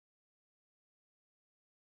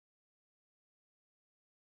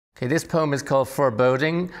Okay, this poem is called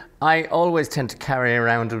Foreboding. I always tend to carry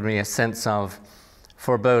around with me a sense of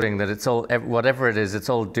foreboding, that it's all, whatever it is, it's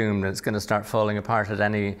all doomed and it's going to start falling apart at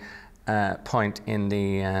any point in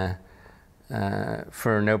the,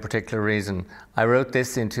 for no particular reason. I wrote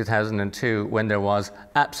this in 2002 when there was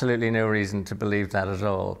absolutely no reason to believe that at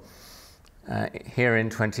all. Here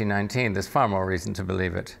in 2019, there's far more reason to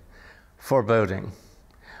believe it. Foreboding.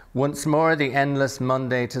 Once more the endless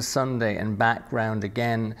Monday to Sunday and back round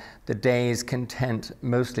again, the day's content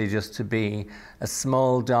mostly just to be a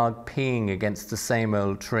small dog peeing against the same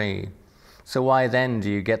old tree. So why then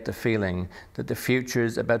do you get the feeling that the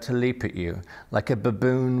future's about to leap at you like a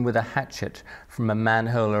baboon with a hatchet from a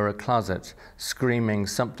manhole or a closet, screaming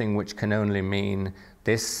something which can only mean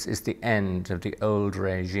this is the end of the old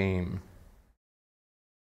regime?